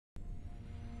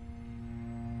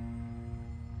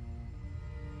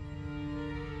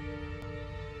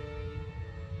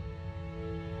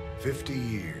50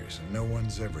 years, and no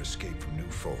one's ever escaped from New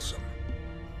Folsom.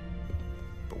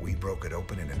 But we broke it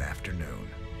open in an afternoon.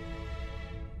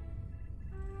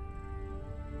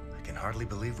 I can hardly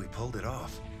believe we pulled it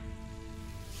off.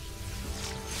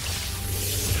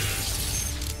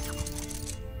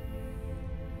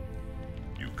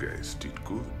 You guys did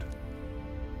good.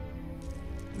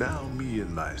 Now me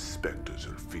and my Spectres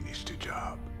will finish the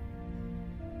job.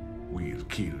 We'll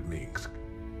kill Minsk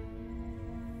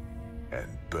and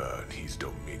burn his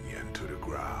dominion to the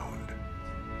ground.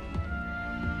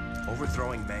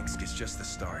 Overthrowing Minsk is just the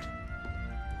start.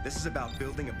 This is about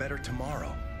building a better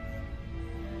tomorrow.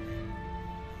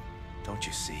 Don't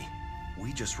you see?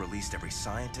 We just released every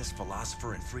scientist,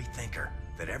 philosopher, and free thinker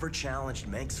that ever challenged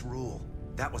Minsk's rule.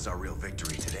 That was our real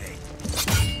victory today.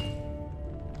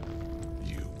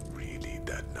 You really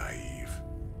that naive?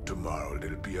 Tomorrow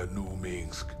there'll be a new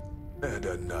Minsk, and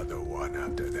another one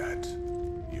after that.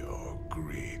 Your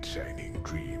great shining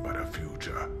dream of the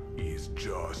future is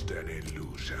just an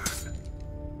illusion.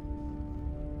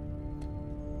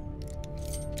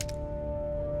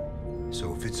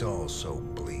 So if it's all so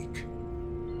bleak,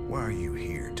 why are you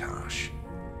here, Tosh?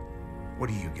 What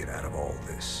do you get out of all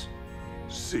this?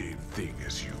 Same thing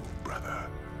as you, brother.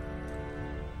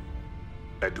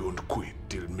 I don't quit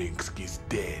till Minsk is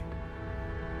dead.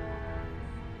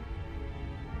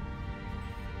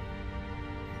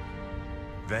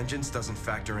 Vengeance doesn't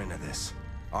factor into this.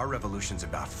 Our revolution's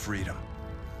about freedom.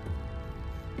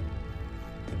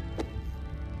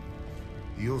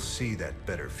 You'll see that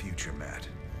better future, Matt.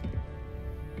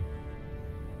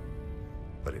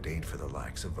 But it ain't for the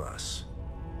likes of us.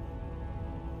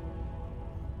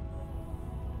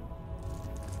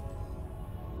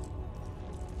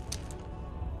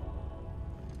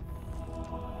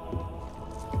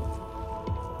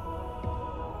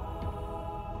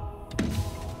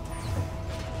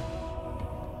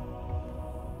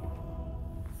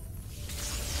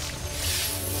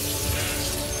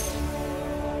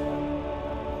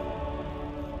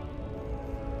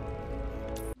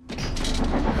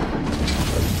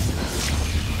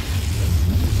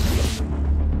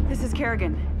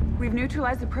 We've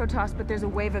neutralized the Protoss, but there's a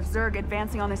wave of Zerg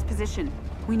advancing on this position.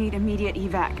 We need immediate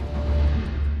evac.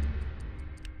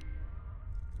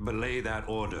 Belay that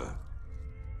order.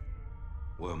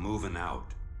 We're moving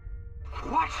out.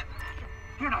 What?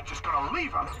 You're not just gonna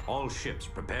leave us? All ships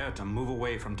prepare to move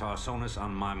away from Tarsonis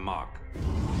on my mark.